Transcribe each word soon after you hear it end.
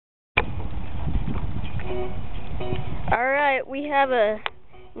Alright, we have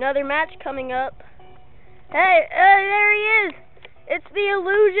another match coming up. Hey, there he is! It's the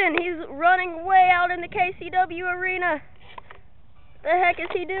Illusion! He's running way out in the KCW arena! The heck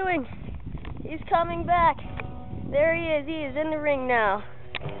is he doing? He's coming back. There he is. He is in the ring now.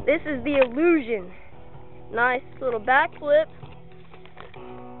 This is the Illusion. Nice little backflip.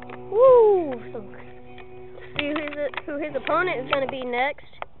 Woo! So, see who his opponent is going to be next.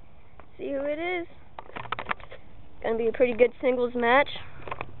 See who it is. Going to be a pretty good singles match.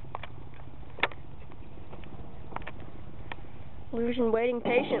 Illusion waiting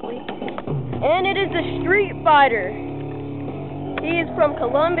patiently. And it is the Streetfighter. He is from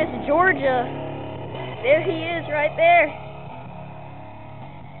Columbus, Georgia. There he is right there.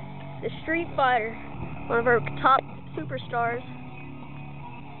 The Streetfighter. One of our top superstars.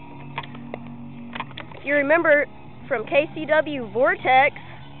 If you remember from KCW Vortex,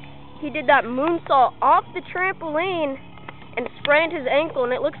 he did that moonsault off the trampoline and sprained his ankle,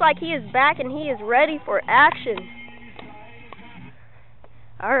 and it looks like he is back and he is ready for action.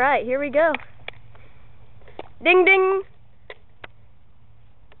 Alright, here we go. Ding ding!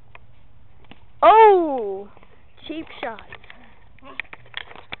 Oh! Cheap shots.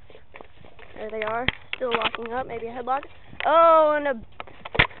 There they are, still locking up, maybe a headlock. Oh, and a...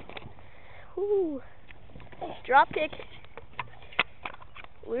 Ooh. Drop kick.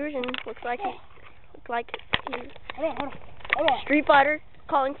 Illusion looks like he's Streetfighter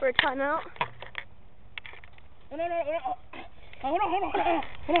calling for a timeout. Hold on.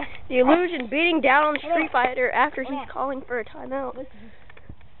 The Illusion beating down on Streetfighter after he's calling for a timeout. Listen.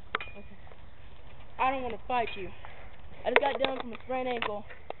 I don't want to fight you. I just got done from a sprained ankle.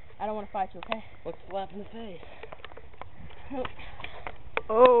 I don't want to fight you, okay? Let's slap in the face.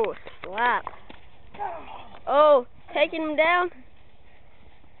 Oh, slap. Oh, taking him down.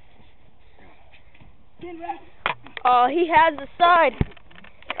 Oh, he has the side.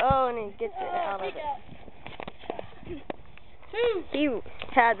 Oh, and he gets it out of it. He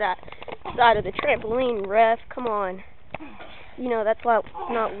had that side of the trampoline, ref. Come on. You know, that's not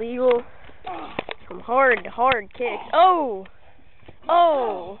legal. Some hard kicks. Oh!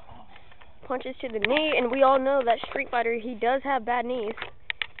 Oh! Punches to the knee, and we all know that Streetfighter, he does have bad knees.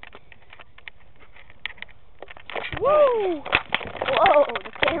 Woo! Whoa,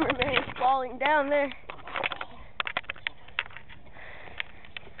 the cameraman is falling down there.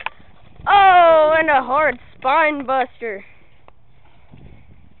 Oh, and a hard spine buster.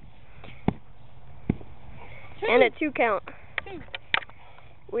 And a 2 count.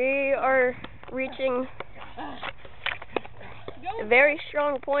 We are reaching a very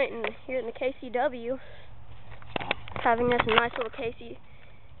strong point here in the KCW. Having us a nice little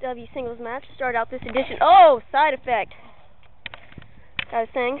KCW singles match to start out this edition. Oh, side effect. I was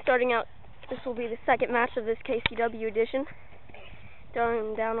saying, starting out, this will be the second match of this KCW edition.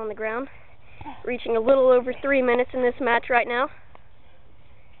 Throwing him down on the ground. Reaching a little over 3 minutes in this match right now.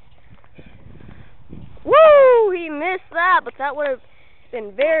 Woo! He missed that, but that would have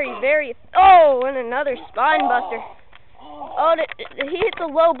been very... Oh, and another spine buster. Oh, he hit the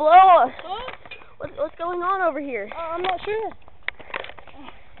low blow. What's going on over here? I'm not sure.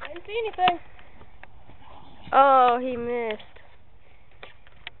 I didn't see anything. Oh, he missed.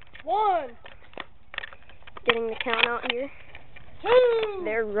 1. Getting the count out here. 2.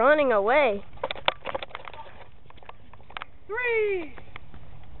 They're running away. 3.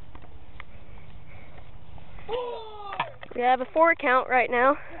 4. We have a 4 count right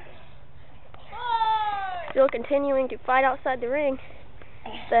now. 5. Still continuing to fight outside the ring.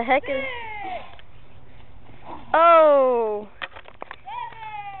 The heck is... Oh! 7.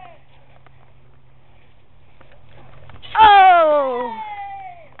 Oh!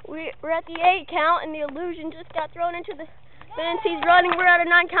 We're at the 8 count, and the Illusion just got thrown into the fence. He's running. We're at a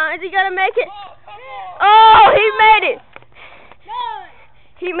 9 count. Is he gonna make it? Oh, he made it! 9.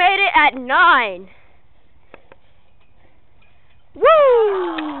 He made it at 9.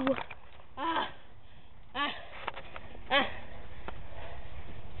 Woo!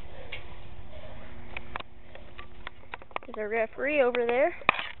 There's a referee over there.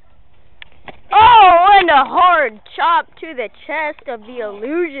 Oh, and a hard chop to the chest of the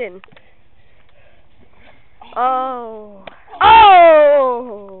Illusion. Oh.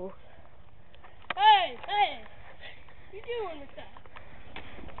 Oh! Hey! What you doing with that?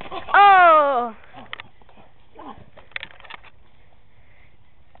 Oh!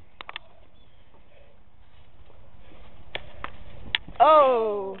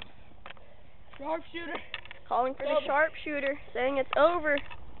 Oh! Sharpshooter. Calling for the sharpshooter, saying it's over.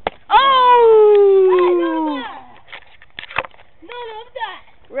 Oh! None of that.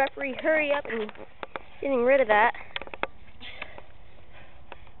 Referee, hurry up and getting rid of that.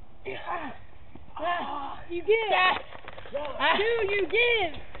 You give. 2, you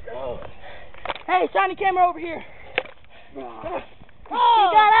give. Hey, shine the camera over here. He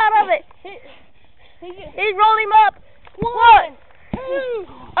got out of it. He's rolling him up. 1, 2.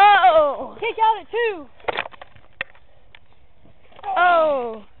 Oh. Kick out at 2.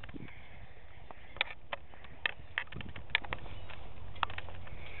 Oh.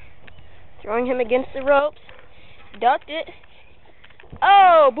 Throwing him against the ropes. Ducked it.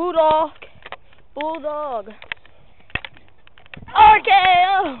 Oh, Bulldog. Bulldog.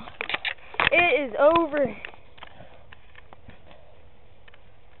 RKO. It is over.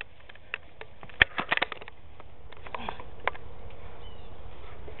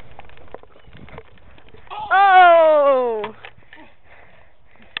 Oh.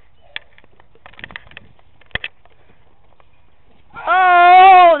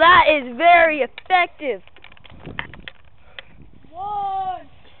 Oh, that is very effective. 1.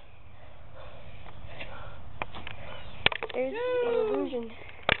 There's the illusion.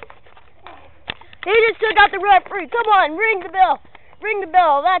 He just took out the referee. Come on, ring the bell. Ring the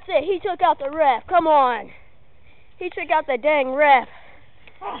bell. That's it. He took out the ref. Come on. He took out the dang ref.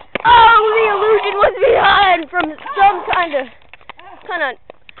 Oh, the illusion was behind from some kind of.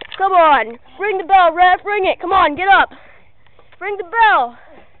 Come on. Ring the bell, ref. Ring it. Come on, get up. Ring the bell.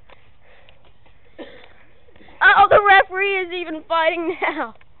 Oh, the referee is even fighting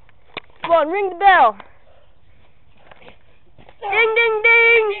now. Come on, ring the bell. Ding, ding,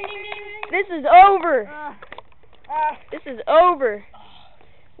 ding. This is over. This is over.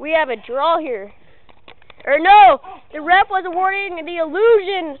 We have a draw here. Or no, the ref was awarding the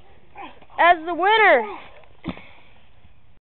illusion as the winner.